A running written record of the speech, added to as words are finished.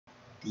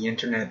The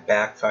internet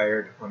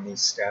backfired on the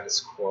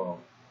status quo.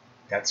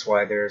 That's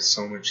why there is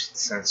so much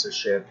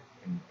censorship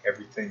and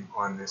everything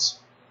on this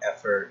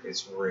effort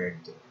is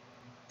rigged.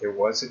 There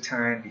was a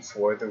time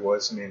before there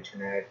was an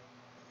internet.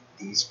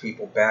 These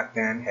people back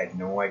then had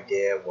no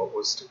idea what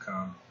was to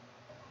come.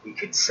 We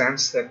could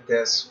sense that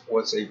this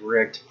was a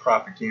rigged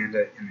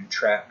propaganda and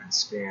entrapment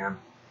scam.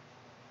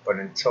 But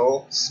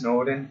until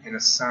Snowden and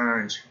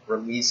Assange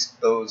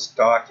released those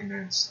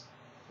documents,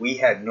 we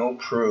had no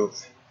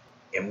proof,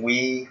 and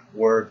we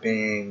were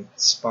being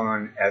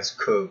spun as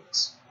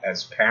kooks,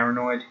 as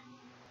paranoid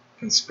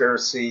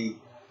conspiracy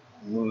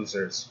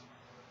losers.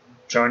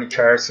 Johnny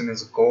Carson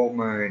is a gold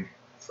mine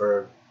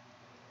for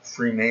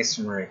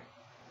Freemasonry.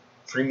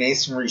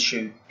 Freemasonry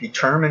should be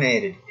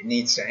terminated. It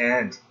needs to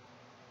end.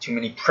 Too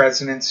many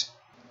presidents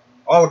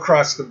all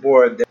across the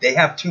board, they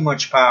have too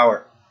much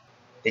power.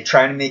 They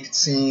try to make it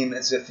seem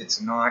as if it's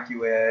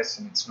innocuous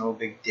and it's no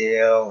big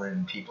deal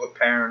and people are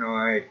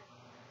paranoid.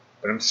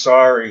 But I'm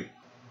sorry,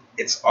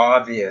 it's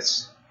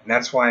obvious. And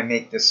that's why I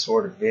make this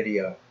sort of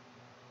video.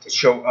 To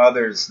show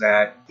others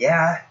that,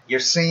 yeah, you're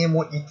saying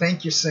what you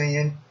think you're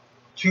saying.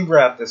 To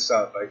wrap this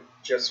up, I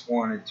just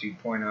wanted to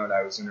point out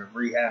I was in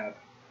a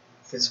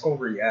physical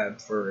rehab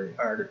for a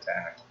heart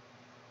attack.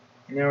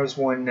 And there was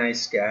one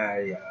nice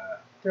guy.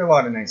 There are a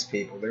lot of nice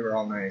people. They were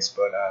all nice,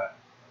 but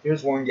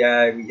there's one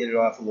guy. We hit it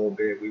off a little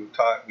bit. We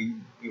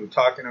were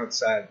talking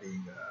outside the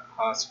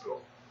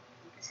hospital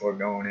before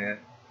going in,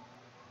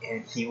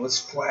 and he was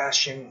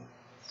flashing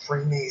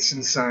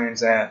Freemason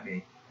signs at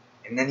me,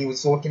 and then he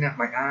was looking at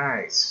my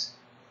eyes.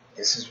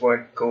 This is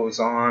what goes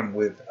on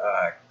with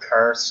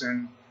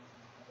Carson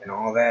and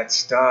all that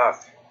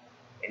stuff.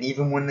 And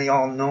even when they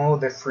all know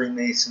they're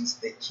Freemasons,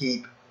 they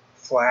keep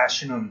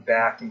flashing them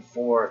back and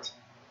forth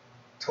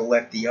to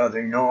let the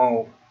other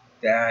know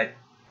that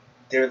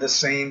they're the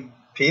same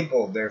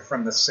people. They're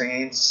from the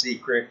same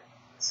secret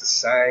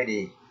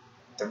society.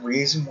 The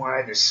reason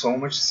why there's so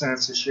much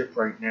censorship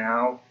right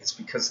now is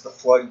because the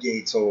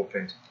floodgates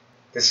opened.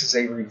 This is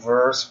a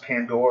reverse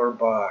Pandora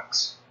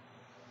box.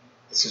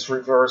 This is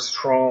reverse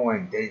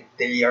trolling.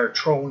 They are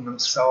trolling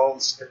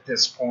themselves at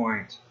this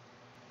point.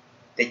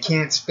 They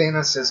can't spin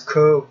us as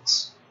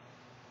kooks.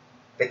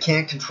 They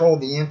can't control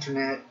the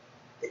internet.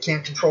 They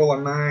can't control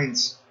our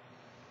minds.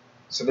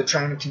 So they're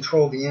trying to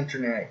control the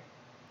internet.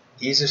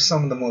 These are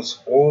some of the most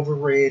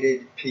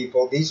overrated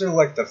people. These are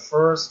like the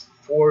first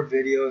 4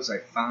 videos I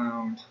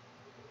found.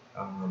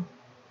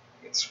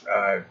 It's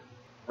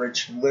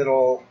Rich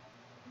Little.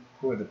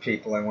 Who are the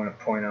people I want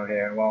to point out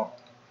here? Well,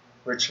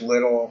 Rich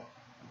Little,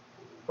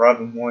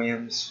 Robin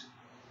Williams,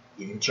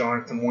 even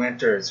Jonathan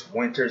Winters.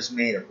 Winters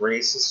made a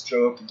racist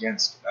joke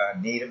against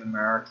Native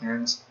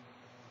Americans.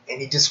 And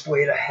he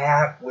displayed a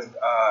hat with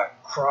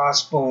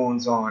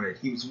crossbones on it.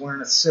 He was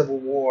wearing a Civil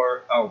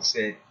War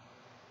outfit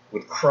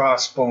with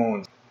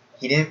crossbones.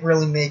 He didn't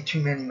really make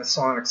too many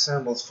Masonic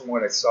symbols from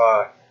what I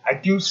saw. I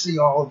do see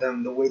all of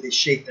them, the way they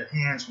shake their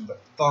hands with the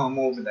thumb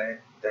over the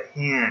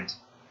hand.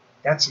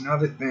 That's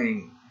another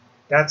thing.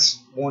 That's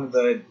one of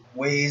the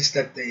ways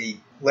that they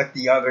let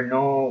the other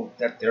know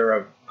that they're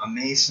a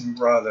Mason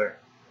brother.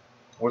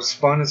 We're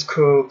spun as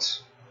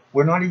kooks.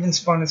 We're not even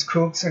spun as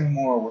kooks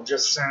anymore. We're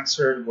just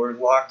censored. We're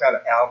locked out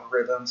of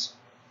algorithms.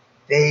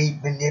 They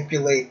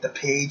manipulate the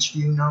page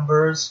view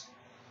numbers.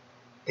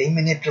 They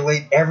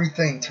manipulate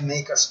everything to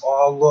make us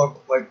all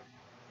look like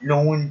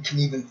no one can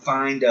even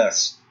find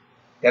us.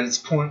 That it's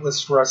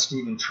pointless for us to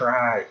even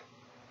try.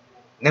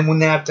 And then when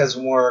that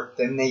doesn't work,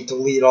 then they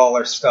delete all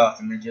our stuff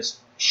and they just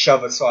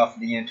shove us off of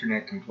the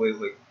internet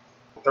completely.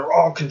 They're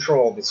all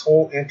controlled. This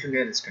whole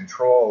internet is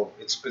controlled.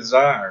 It's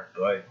bizarre,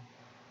 but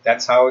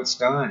that's how it's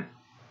done.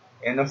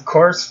 And of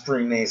course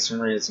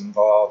Freemasonry is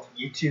involved.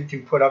 YouTube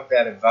can put up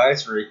that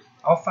advisory.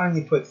 I'll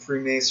finally put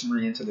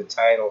Freemasonry into the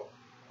title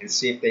and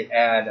see if they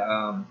add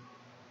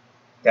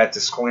that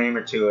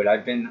disclaimer to it.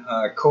 I've been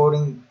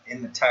coding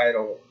in the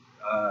title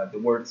the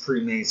word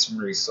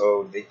Freemasonry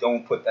so they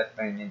don't put that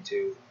thing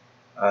into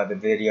the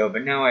video.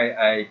 But now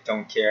I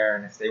don't care,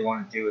 and if they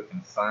want to do it,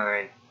 then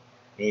fine.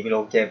 Maybe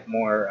it'll get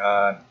more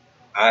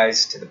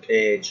eyes to the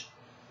page.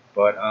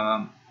 But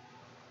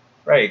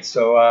right,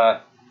 so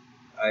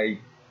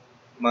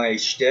my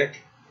shtick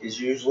is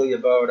usually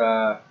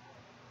about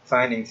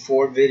finding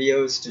 4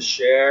 videos to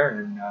share,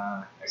 and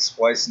I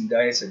splice and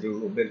dice. I do a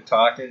little bit of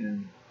talking,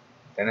 and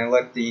then I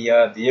let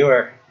the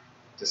viewer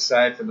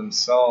decide for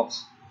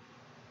themselves.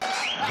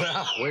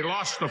 Well, we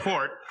lost the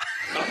fort.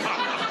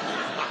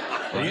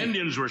 The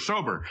Indians were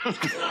sober.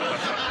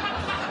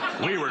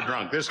 We were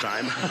drunk this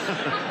time.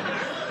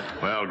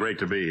 Well, great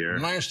to be here.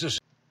 Nice to see.